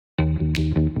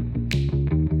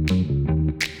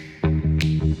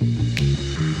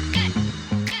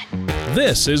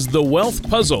This is The Wealth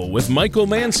Puzzle with Michael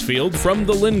Mansfield from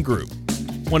the Lynn Group.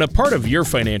 When a part of your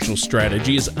financial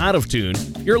strategy is out of tune,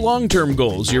 your long-term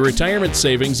goals, your retirement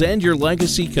savings, and your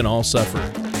legacy can all suffer.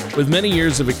 With many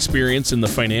years of experience in the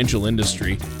financial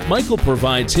industry, Michael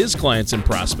provides his clients and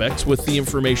prospects with the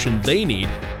information they need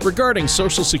regarding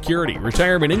Social Security,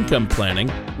 retirement income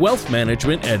planning, wealth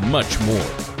management, and much more.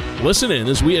 Listen in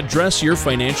as we address your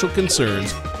financial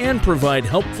concerns and provide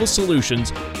helpful solutions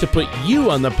to put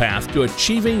you on the path to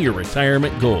achieving your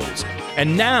retirement goals.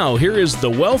 And now, here is The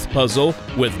Wealth Puzzle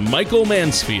with Michael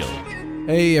Mansfield.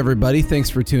 Hey, everybody.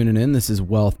 Thanks for tuning in. This is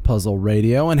Wealth Puzzle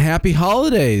Radio, and happy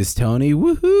holidays, Tony.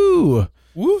 Woohoo!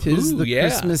 Tis the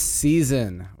Christmas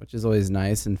season, which is always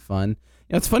nice and fun.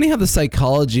 You know, it's funny how the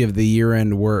psychology of the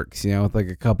year-end works. You know, with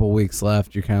like a couple weeks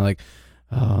left, you're kind of like,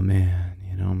 oh, man,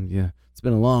 it's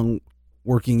been a long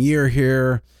working year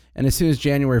here. And as soon as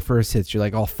January 1st hits, you're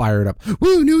like all fired up.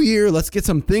 Woo, new year, let's get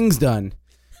some things done.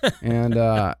 And,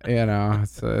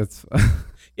 it's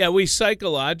yeah, we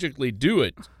psychologically do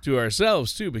it to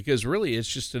ourselves, too, because really it's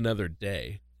just another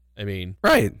day. I mean.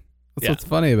 Right. That's what's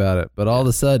funny about it. But all of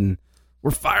a sudden,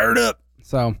 we're fired up.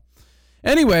 So,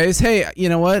 anyways, hey, you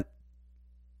know what?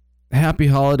 Happy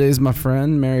holidays, my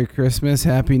friend. Merry Christmas.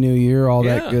 Happy New Year. All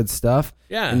that good stuff.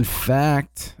 Yeah. In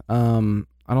fact,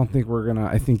 I don't think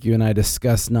I think you and I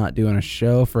discussed not doing a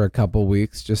show for a couple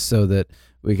weeks just so that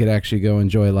we could actually go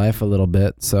enjoy life a little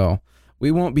bit. So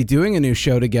we won't be doing a new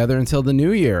show together until the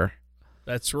new year.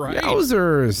 That's right.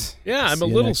 Yowzers. Yeah, I'm a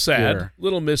little sad, a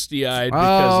little misty-eyed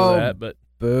because of that, but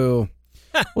boo.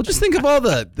 Well, just think of all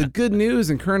the good news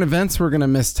and current events we're going to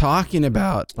miss talking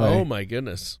about. Oh, my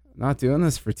goodness. Not doing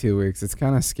this for 2 weeks. It's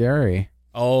kind of scary.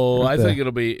 Oh, I think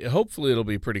hopefully it'll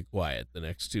be pretty quiet the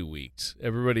next 2 weeks.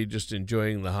 Everybody just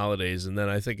enjoying the holidays, and then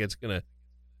I think it's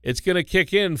gonna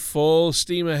kick in full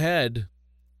steam ahead.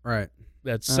 Right.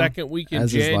 That second week in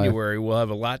January, we'll have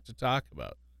a lot to talk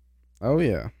about. Oh,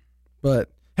 yeah. But,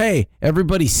 hey,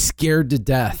 everybody's scared to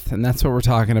death, and that's what we're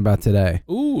talking about today.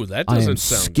 Ooh, that doesn't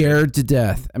sound scared to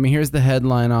death. I mean, here's the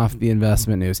headline off the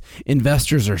investment news.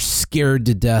 Investors are scared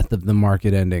to death of the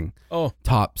market ending. Oh.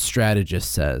 Top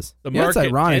strategist says. It's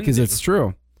ironic because it's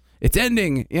true. It's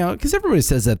ending, because everybody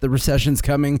says that. The recession's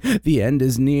coming. The end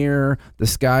is near. The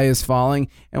sky is falling.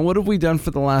 And what have we done for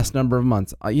the last number of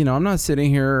months? I'm not sitting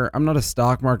here. I'm not a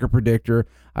stock market predictor.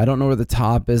 I don't know where the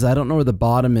top is. I don't know where the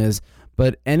bottom is.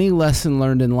 But any lesson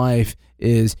learned in life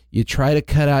is you try to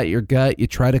cut out your gut. You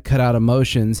try to cut out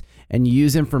emotions. And you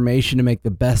use information to make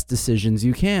the best decisions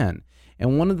you can.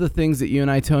 And one of the things that you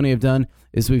and I, Tony, have done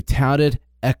is we've touted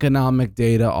economic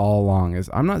data all along.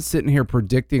 I'm not sitting here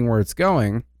predicting where it's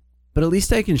going, but at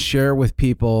least I can share with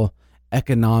people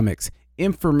economics,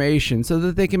 information, so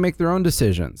that they can make their own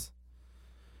decisions.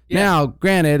 Yeah. Now,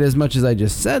 granted, as much as I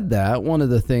just said that, one of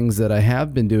the things that I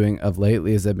have been doing of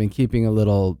lately is I've been keeping a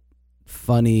little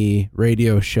funny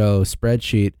radio show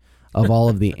spreadsheet of all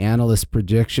of the analyst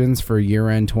predictions for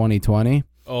year-end 2020.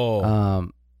 Oh.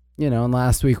 And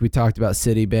last week we talked about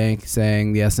Citibank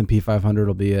saying the S&P 500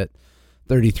 will be at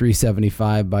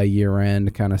 3375 by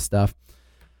year-end kind of stuff.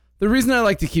 The reason I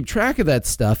like to keep track of that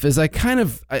stuff is I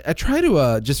try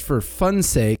to, just for fun's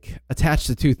sake, attach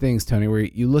the two things, Tony, where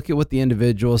you look at what the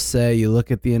individuals say, you look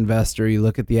at the investor, you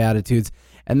look at the attitudes,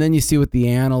 and then you see what the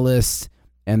analysts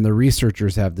and the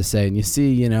researchers have to say, and you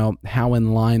see, how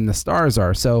in line the stars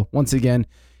are. So once again,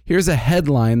 here's a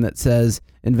headline that says,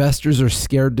 investors are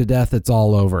scared to death, it's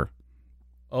all over.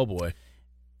 Oh, boy.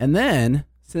 And then,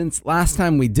 since last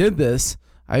time we did this,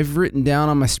 I've written down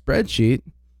on my spreadsheet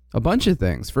a bunch of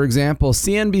things. For example,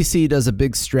 CNBC does a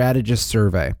big strategist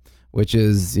survey, which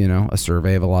is, a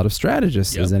survey of a lot of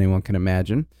strategists, as anyone can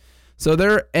imagine. So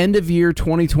their end of year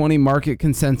 2020 market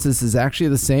consensus is actually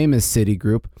the same as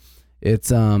Citigroup. It's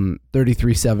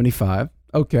 3375.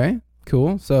 Okay,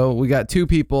 cool. So we got two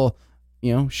people,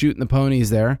 shooting the ponies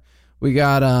there. We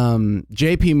got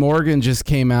JP Morgan just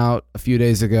came out a few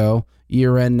days ago,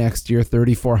 year end next year,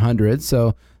 3,400.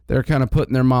 So they're kind of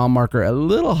putting their mile marker a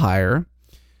little higher.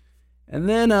 And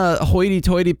then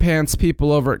hoity-toity pants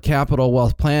people over at Capital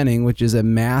Wealth Planning, which is a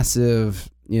massive,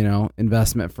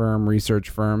 investment firm, research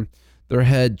firm. Their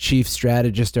head chief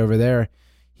strategist over there,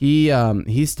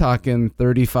 he's talking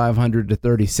 3,500 to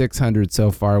 3,600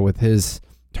 so far with his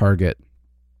target.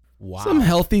 Wow. Some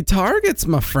healthy targets,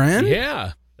 my friend.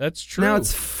 Yeah, that's true. Now,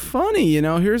 it's funny,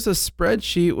 here's a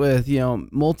spreadsheet with,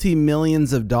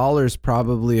 multi-millions of dollars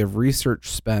probably of research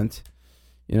spent.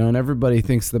 And everybody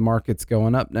thinks the market's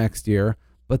going up next year.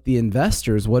 But the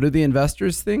investors, what do the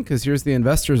investors think? Because here's the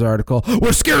investors article.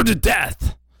 We're scared to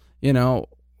death.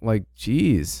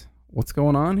 Geez, what's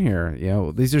going on here?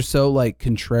 These are so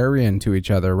contrarian to each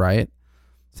other, right?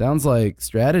 Sounds like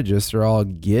strategists are all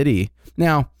giddy.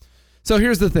 Now, so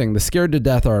here's the thing, the scared to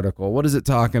death article. What is it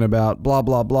talking about? Blah,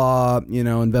 blah, blah.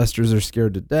 Investors are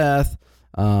scared to death.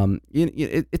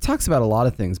 It talks about a lot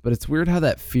of things, but it's weird how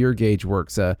that fear gauge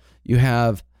works.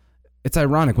 It's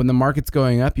ironic. When the market's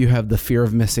going up, you have the fear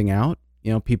of missing out.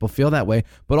 People feel that way.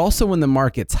 But also when the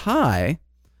market's high,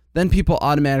 then people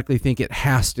automatically think it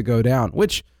has to go down,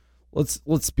 which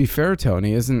let's be fair,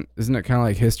 Tony, isn't it kind of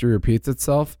like history repeats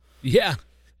itself? Yeah.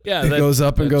 Yeah, it goes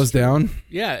up and goes down.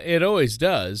 Yeah, it always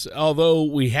does. Although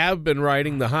we have been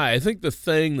riding the high. I think the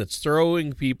thing that's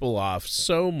throwing people off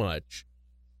so much,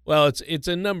 well, it's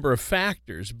a number of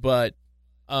factors, but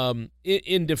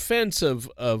in defense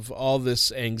of all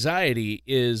this anxiety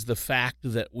is the fact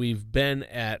that we've been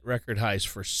at record highs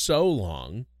for so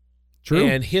long. True.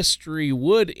 And history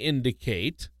would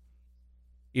indicate,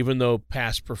 even though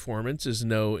past performance is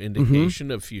no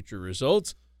indication of future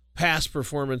results, past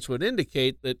performance would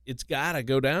indicate that it's got to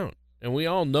go down. And we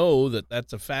all know that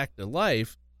that's a fact of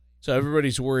life. So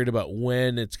everybody's worried about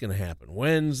when it's going to happen.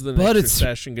 When's the next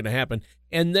recession going to happen?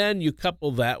 And then you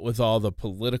couple that with all the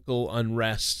political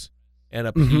unrest and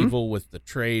upheaval with the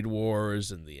trade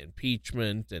wars and the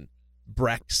impeachment and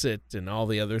Brexit and all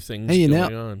the other things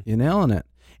going on. You're nailing it.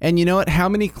 And you know what? How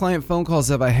many client phone calls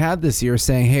have I had this year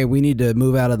saying, hey, we need to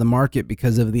move out of the market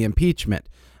because of the impeachment?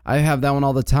 I have that one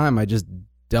all the time. I just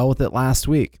dealt with it last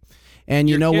week. And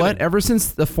you know what? Ever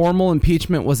since the formal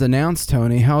impeachment was announced,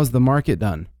 Tony, how has the market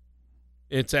done?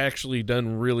 It's actually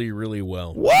done really, really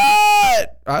well.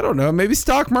 What? I don't know. Maybe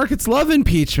stock markets love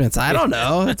impeachments. I don't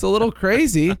know. It's a little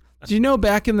crazy. Did you know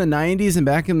back in the 90s and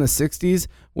back in the 60s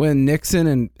when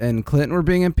Nixon and Clinton were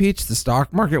being impeached, the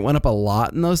stock market went up a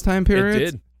lot in those time periods?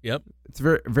 It did. Yep. It's a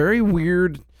very, very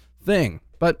weird thing.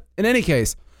 But in any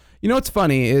case, what's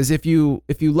funny is if you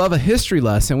love a history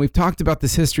lesson, we've talked about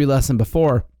this history lesson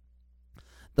before,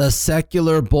 the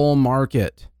secular bull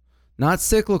market, not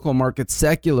cyclical markets,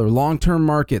 secular, long-term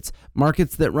markets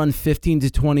that run 15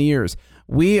 to 20 years.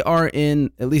 We are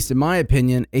in, at least in my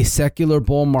opinion, a secular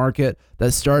bull market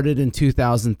that started in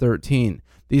 2013.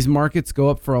 These markets go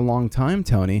up for a long time,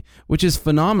 Tony, which is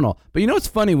phenomenal. But what's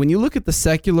funny? When you look at the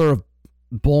secular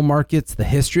bull markets, the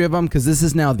history of them, because this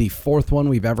is now the fourth one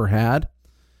we've ever had,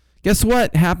 guess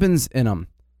what happens in them?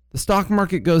 The stock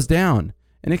market goes down,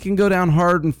 and it can go down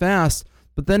hard and fast,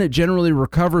 but then it generally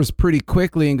recovers pretty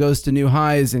quickly and goes to new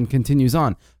highs and continues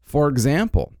on. For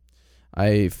example,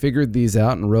 I figured these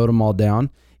out and wrote them all down.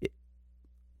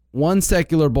 One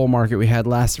secular bull market we had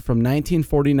lasted from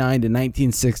 1949 to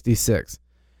 1966.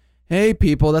 Hey,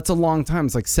 people, that's a long time.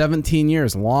 It's like 17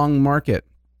 years, long market.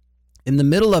 In the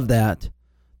middle of that,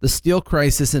 the steel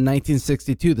crisis in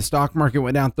 1962, the stock market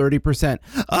went down 30%.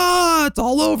 It's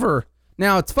all over.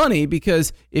 Now, it's funny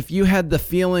because if you had the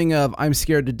feeling of I'm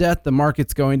scared to death, the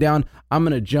market's going down, I'm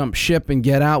going to jump ship and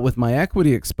get out with my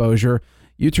equity exposure,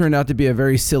 you turned out to be a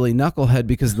very silly knucklehead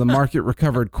because the market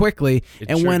recovered quickly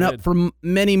and went up for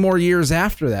many more years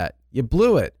after that. You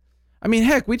blew it. I mean,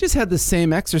 heck, we just had the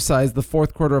same exercise the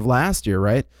fourth quarter of last year,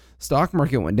 right? Stock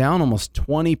market went down almost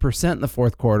 20% in the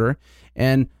fourth quarter,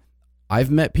 and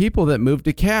I've met people that moved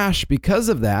to cash because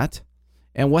of that.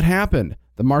 And what happened?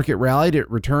 The market rallied, it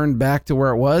returned back to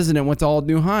where it was, and it went to all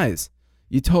new highs.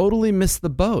 You totally missed the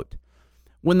boat.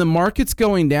 When the market's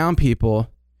going down,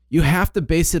 people, you have to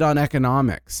base it on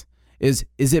economics. Is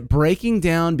it breaking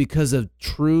down because of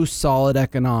true solid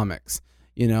economics?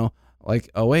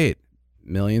 Like, oh wait,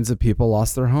 millions of people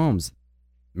lost their homes.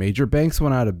 Major banks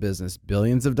went out of business.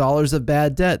 Billions of dollars of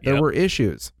bad debt. There were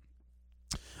issues.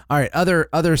 All right,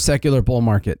 other secular bull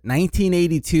market,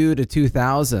 1982 to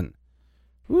 2000.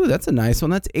 Ooh, that's a nice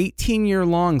one. That's 18-year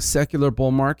long secular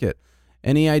bull market.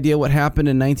 Any idea what happened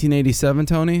in 1987,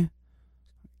 Tony?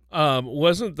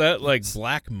 Wasn't that like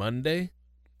Black Monday?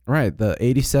 Right, the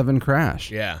 87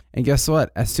 crash. Yeah. And guess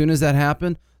what? As soon as that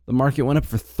happened, the market went up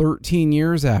for 13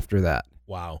 years after that.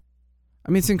 Wow.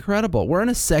 I mean, it's incredible. We're in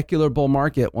a secular bull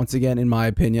market, once again, in my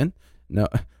opinion. No,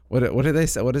 what do they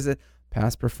say? What is it?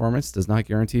 Past performance does not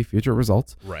guarantee future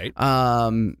results. Right.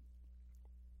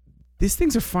 These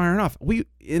things are firing off.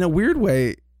 In a weird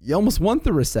way, you almost want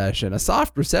the recession. A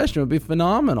soft recession would be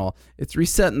phenomenal. It's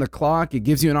resetting the clock. It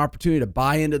gives you an opportunity to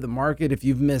buy into the market if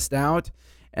you've missed out.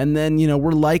 And then,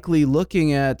 we're likely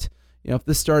looking at, if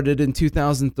this started in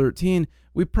 2013,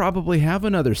 we probably have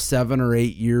another 7 or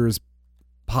 8 years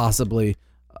possibly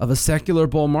of a secular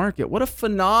bull market. What a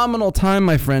phenomenal time,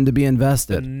 my friend, to be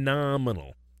invested.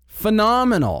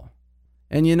 Phenomenal.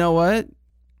 And you know what?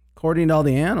 According to all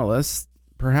the analysts,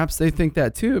 perhaps they think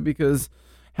that too, because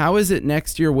How is it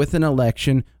next year with an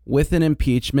election, with an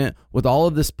impeachment, with all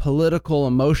of this political,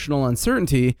 emotional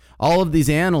uncertainty, all of these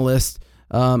analysts,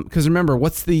 because remember,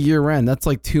 what's the year end? That's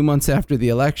like 2 months after the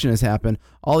election has happened.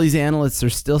 All these analysts are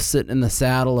still sitting in the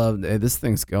saddle of, hey, this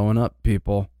thing's going up,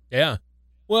 people. Yeah.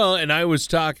 Well, and I was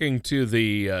talking to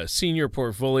the senior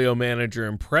portfolio manager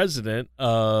and president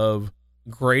of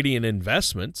Gradient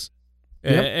Investments,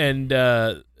 and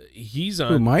he's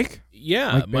on. Who, Mike?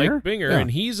 Yeah, Mike Binger, yeah.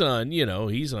 and he's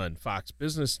on Fox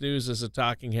Business News as a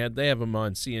talking head. They have him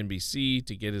on CNBC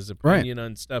to get his opinion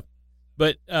on stuff,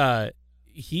 but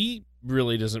he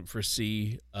really doesn't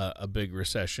foresee a big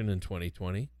recession in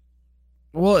 2020.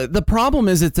 Well, the problem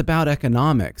is it's about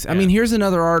economics. I mean, here's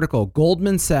another article.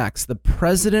 Goldman Sachs, the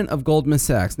president of Goldman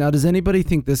Sachs. Now, does anybody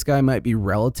think this guy might be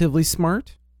relatively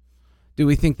smart? Do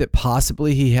we think that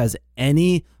possibly he has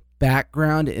any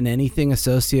background in anything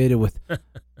associated with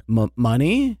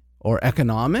money or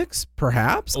economics,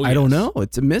 perhaps? Oh, I don't know.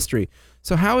 It's a mystery.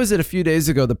 So how is it a few days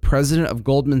ago the president of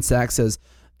Goldman Sachs says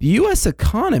the U.S.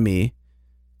 economy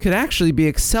could actually be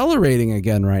accelerating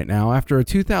again right now after a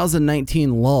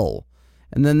 2019 lull?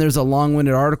 And then there's a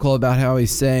long-winded article about how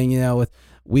he's saying, with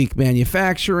weak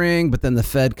manufacturing, but then the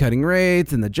Fed cutting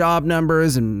rates and the job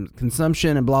numbers and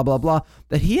consumption and blah, blah, blah,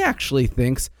 that he actually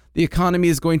thinks the economy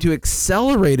is going to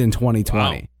accelerate in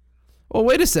 2020. Wow. Well,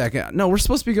 wait a second. No, we're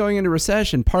supposed to be going into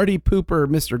recession. Party pooper,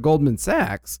 Mr. Goldman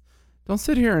Sachs. Don't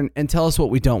sit here and tell us what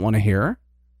we don't want to hear.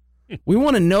 We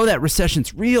want to know that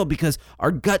recession's real because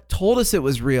our gut told us it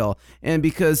was real and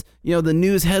because, the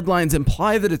news headlines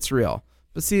imply that it's real.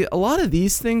 But see, a lot of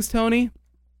these things, Tony,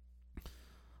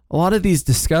 a lot of these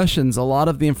discussions, a lot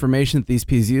of the information that these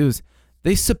P's use,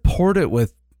 they support it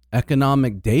with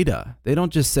economic data. They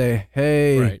don't just say,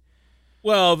 hey, right.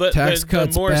 Well, the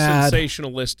more bad.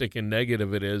 sensationalistic and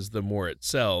negative it is, the more it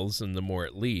sells and the more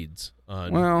it leads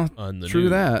on the true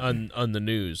news, that. on the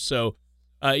news. So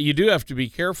you do have to be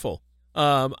careful.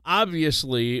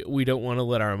 Obviously, we don't want to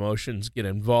let our emotions get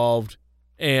involved.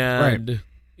 And,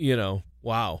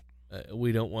 wow.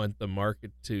 We don't want the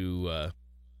market to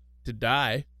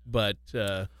die, but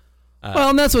well,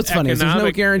 and that's what's funny. Is there's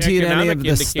no guarantee that any of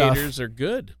this indicators stuff are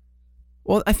good.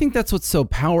 Well, I think that's what's so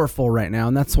powerful right now,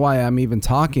 and that's why I'm even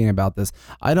talking about this.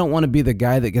 I don't want to be the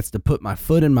guy that gets to put my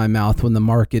foot in my mouth when the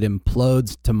market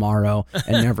implodes tomorrow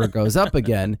and never goes up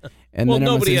again. And well, then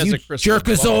nobody says, has a crystal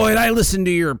jerkazoid, I listened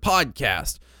to your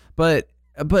podcast. But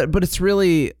it's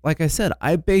really, like I said,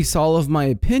 I base all of my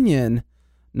opinion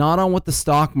not on what the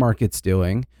stock market's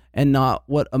doing and not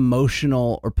what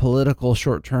emotional or political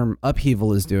short-term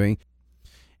upheaval is doing.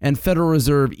 And Federal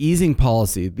Reserve easing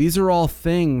policy, these are all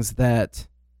things that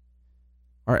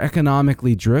are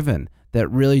economically driven that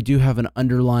really do have an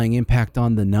underlying impact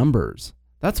on the numbers.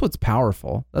 That's what's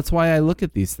powerful. That's why I look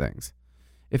at these things.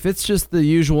 If it's just the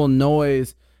usual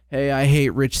noise, hey, I hate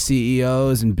rich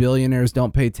CEOs and billionaires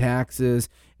don't pay taxes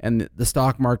and the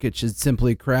stock market should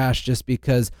simply crash just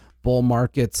because bull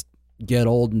markets get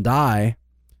old and die.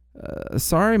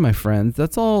 Sorry, my friends.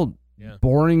 That's all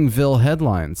Boringville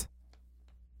headlines.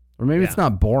 Or maybe it's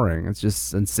not boring. It's just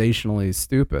sensationally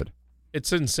stupid.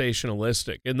 It's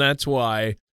sensationalistic. And that's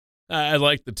why I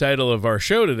like the title of our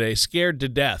show today, Scared to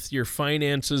Death, Your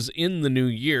Finances in the New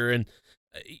Year. And,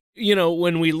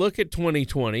 when we look at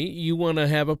 2020, you want to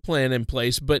have a plan in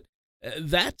place. But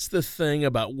that's the thing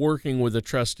about working with a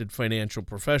trusted financial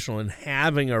professional and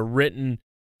having a written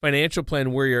financial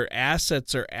plan where your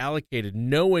assets are allocated,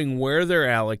 knowing where they're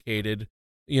allocated,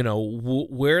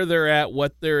 where they're at,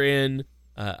 what they're in.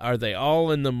 Are they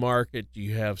all in the market? Do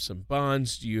you have some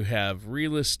bonds? Do you have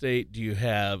real estate? Do you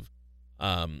have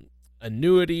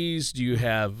annuities? Do you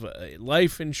have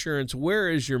life insurance? Where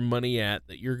is your money at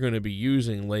that you're going to be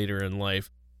using later in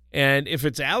life? And if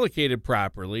it's allocated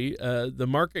properly, the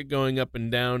market going up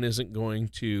and down isn't going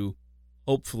to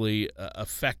hopefully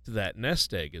affect that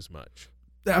nest egg as much.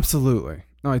 Absolutely.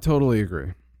 No, I totally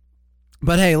agree.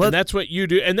 But hey, and that's what you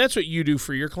do, and that's what you do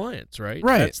for your clients, right?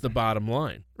 Right. That's the bottom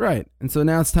line. Right. And so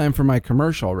now it's time for my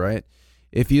commercial, right?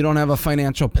 If you don't have a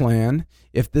financial plan,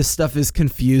 if this stuff is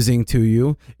confusing to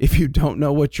you, if you don't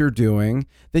know what you're doing,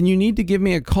 then you need to give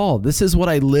me a call. This is what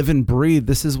I live and breathe.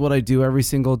 This is what I do every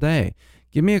single day.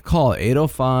 Give me a call,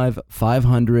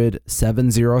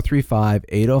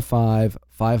 805-500-7035,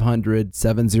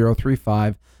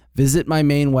 805-500-7035. Visit my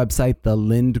main website,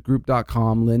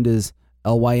 thelindgroup.com. Lind is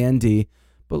LYND.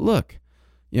 But look,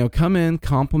 come in,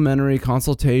 complimentary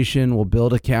consultation. We'll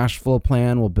build a cash flow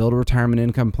plan. We'll build a retirement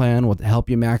income plan. We'll help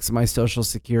you maximize Social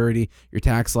Security, your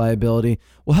tax liability.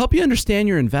 We'll help you understand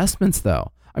your investments,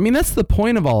 though. I mean, that's the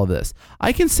point of all of this.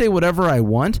 I can say whatever I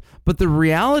want, but the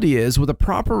reality is with a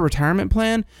proper retirement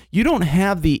plan, you don't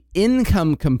have the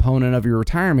income component of your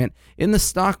retirement in the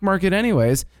stock market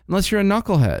anyways, unless you're a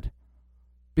knucklehead.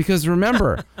 Because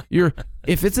remember,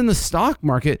 if it's in the stock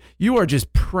market, you are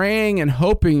just praying and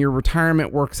hoping your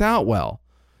retirement works out well.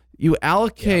 You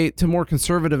allocate to more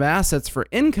conservative assets for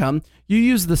income. You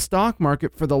use the stock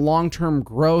market for the long-term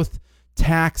growth,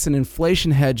 tax, and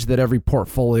inflation hedge that every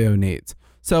portfolio needs.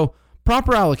 So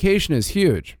proper allocation is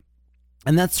huge.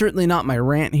 And that's certainly not my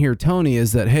rant here, Tony,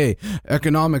 is that, hey,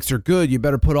 economics are good. You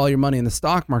better put all your money in the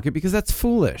stock market, because that's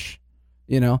foolish.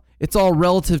 It's all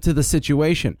relative to the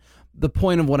situation. The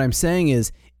point of what I'm saying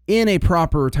is, in a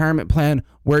proper retirement plan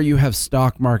where you have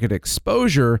stock market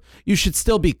exposure, you should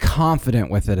still be confident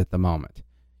with it at the moment.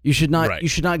 You should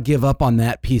not give up on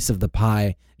that piece of the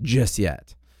pie just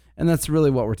yet. And that's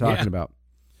really what we're talking about.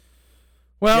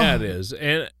 Well, yeah, it is.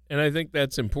 And I think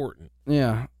that's important.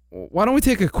 Yeah. Why don't we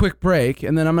take a quick break,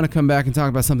 and then I'm going to come back and talk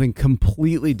about something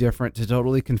completely different to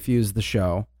totally confuse the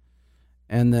show,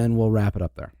 and then we'll wrap it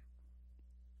up there.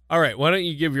 All right. Why don't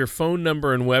you give your phone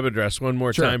number and web address one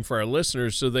more time for our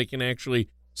listeners so they can actually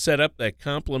set up that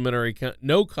complimentary,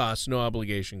 no cost, no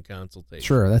obligation consultation?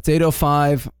 Sure. That's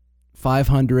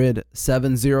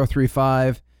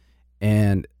 805-500-7035.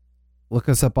 And look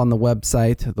us up on the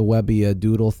website, the Webby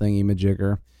Doodle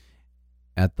thingy-majigger,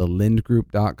 at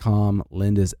thelindgroup.com.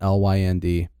 Lind is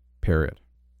Lynd, period.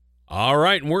 All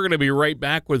right. And we're going to be right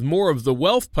back with more of The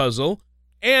Wealth Puzzle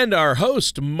and our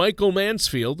host, Michael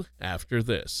Mansfield, after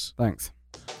this. Thanks.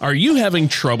 Are you having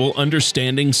trouble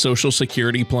understanding Social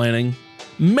Security planning?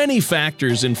 Many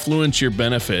factors influence your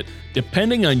benefit.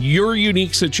 Depending on your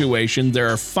unique situation, there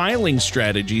are filing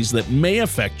strategies that may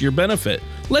affect your benefit.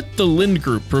 Let the Lind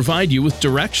Group provide you with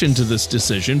direction to this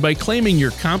decision by claiming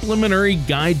your complimentary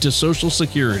guide to Social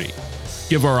Security.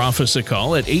 Give our office a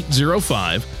call at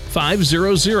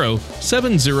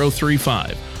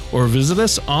 805-500-7035 or visit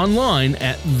us online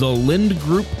at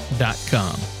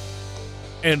thelindgroup.com.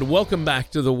 And welcome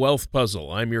back to The Wealth Puzzle.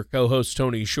 I'm your co-host,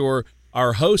 Tony Shore.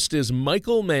 Our host is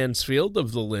Michael Mansfield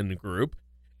of the Lind Group.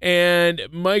 And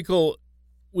Michael,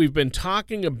 we've been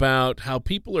talking about how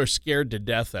people are scared to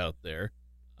death out there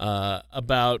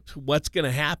about what's going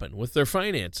to happen with their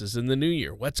finances in the new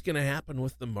year. What's going to happen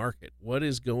with the market? What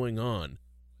is going on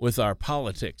with our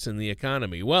politics and the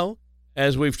economy? Well,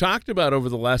 as we've talked about over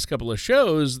the last couple of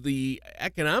shows, the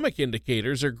economic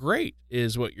indicators are great,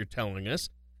 is what you're telling us.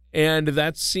 And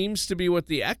that seems to be what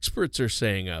the experts are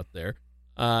saying out there.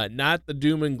 Not the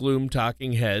doom and gloom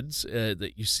talking heads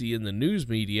that you see in the news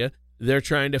media. They're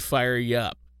trying to fire you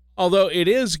up. Although it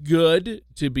is good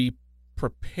to be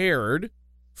prepared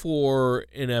for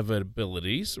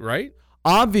inevitabilities, right?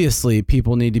 Obviously,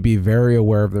 people need to be very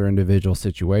aware of their individual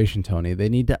situation, Tony. They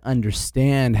need to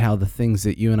understand how the things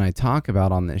that you and I talk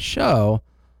about on this show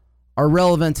are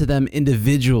relevant to them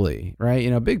individually,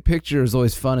 right? Big picture is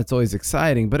always fun. It's always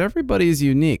exciting, but everybody is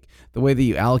unique. The way that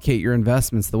you allocate your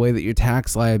investments, the way that your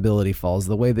tax liability falls,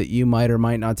 the way that you might or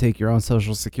might not take your own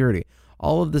Social Security.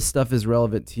 All of this stuff is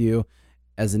relevant to you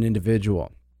as an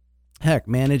individual. Heck,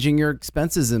 managing your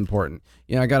expenses is important.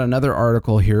 I got another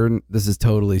article here. This is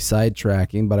totally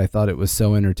sidetracking, but I thought it was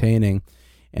so entertaining.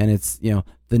 And it's, the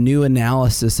new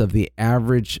analysis of the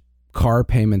average car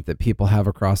payment that people have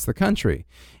across the country.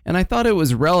 And I thought it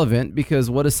was relevant because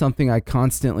what is something I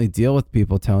constantly deal with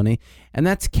people, Tony? And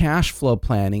that's cash flow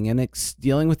planning and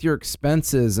dealing with your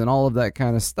expenses and all of that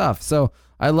kind of stuff. So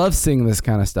I love seeing this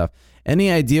kind of stuff. Any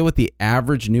idea what the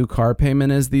average new car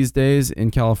payment is these days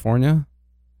in California?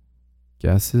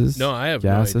 Guesses? No, I have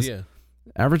no idea.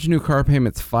 Average new car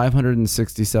payment's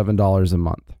 $567 a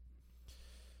month.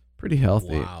 Pretty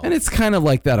healthy. Wow. And it's kind of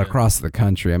like that across the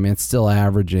country. I mean, it's still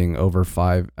averaging over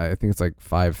I think it's like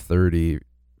 $530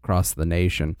 across the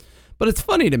nation. But it's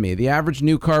funny to me. The average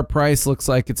new car price looks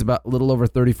like it's about a little over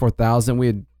 $34,000. We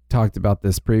had talked about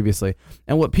this previously.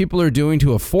 And what people are doing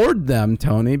to afford them,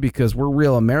 Tony, because we're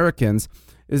real Americans,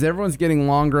 is everyone's getting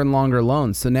longer and longer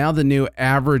loans. So now the new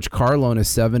average car loan is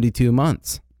 72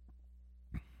 months.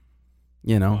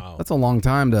 Wow. That's a long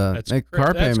time to make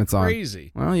car payments on. That's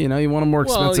crazy. Well, you want a more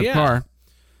expensive car.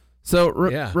 So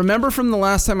remember from the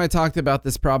last time I talked about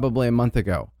this probably a month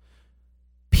ago,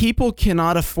 people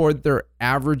cannot afford their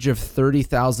average of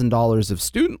 $30,000 of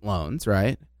student loans,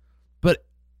 right? But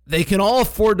they can all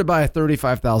afford to buy a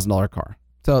 $35,000 car.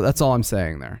 So that's all I'm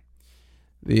saying there.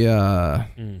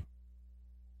 The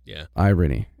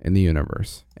irony in the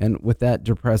universe. And with that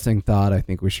depressing thought, I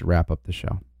think we should wrap up the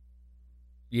show.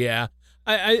 Yeah.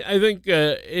 I think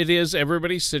it is.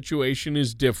 Everybody's situation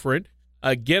is different.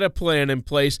 Get a plan in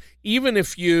place. Even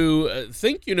if you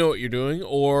think you know what you're doing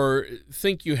or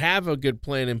think you have a good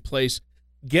plan in place,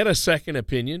 get a second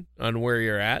opinion on where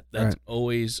you're at. That's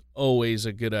always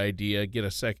a good idea. Get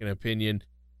a second opinion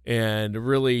and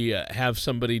really have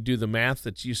somebody do the math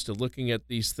that's used to looking at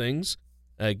these things.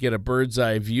 Get a bird's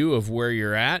eye view of where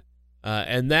you're at.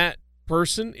 And that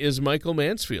person is Michael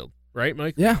Mansfield. Right,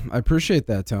 Mike? Yeah, I appreciate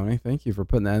that, Tony. Thank you for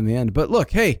putting that in the end. But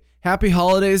look, hey, happy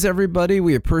holidays, everybody.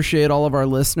 We appreciate all of our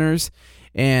listeners.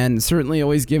 And certainly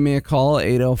always give me a call,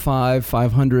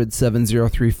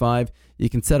 805-500-7035. You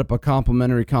can set up a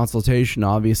complimentary consultation,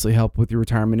 obviously help with your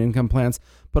retirement income plans.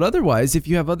 But otherwise, if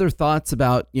you have other thoughts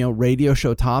about, radio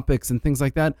show topics and things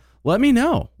like that, let me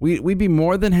know. We'd be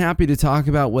more than happy to talk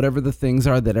about whatever the things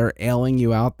are that are ailing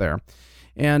you out there.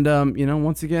 And,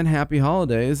 once again, happy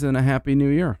holidays and a happy new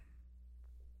year.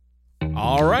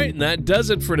 All right, and that does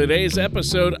it for today's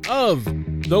episode of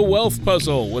The Wealth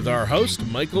Puzzle with our host,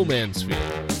 Michael Mansfield.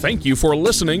 Thank you for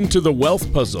listening to The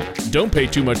Wealth Puzzle. Don't pay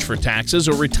too much for taxes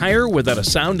or retire without a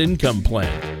sound income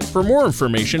plan. For more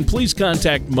information, please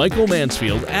contact Michael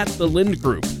Mansfield at The Lind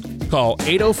Group. Call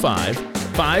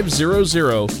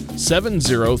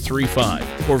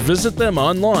 805-500-7035 or visit them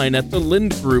online at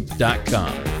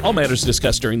thelindgroup.com. All matters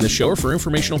discussed during this show are for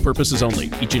informational purposes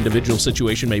only. Each individual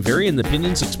situation may vary, and the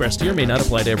opinions expressed here may not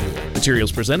apply to everyone.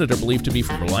 Materials presented are believed to be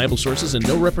from reliable sources, and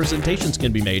no representations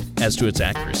can be made as to its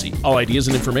accuracy. All ideas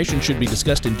and information should be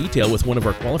discussed in detail with one of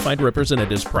our qualified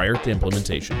representatives prior to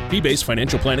implementation. Fee-based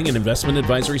financial planning and investment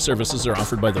advisory services are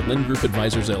offered by the Lind Group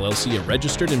Advisors, LLC, a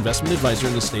registered investment advisor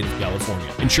in the state of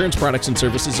California. Insurance products and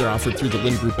services are offered through the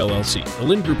Lind Group, LLC. The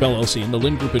Lind Group, LLC, and the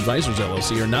Lind Group Advisors,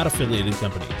 LLC are not affiliated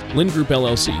companies. Lind Group,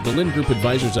 LLC, the Lind Group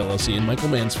Advisors, LLC, and Michael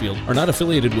Mansfield are not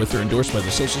affiliated with or endorsed by the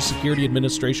Social Security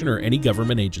Administration or any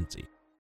government agency.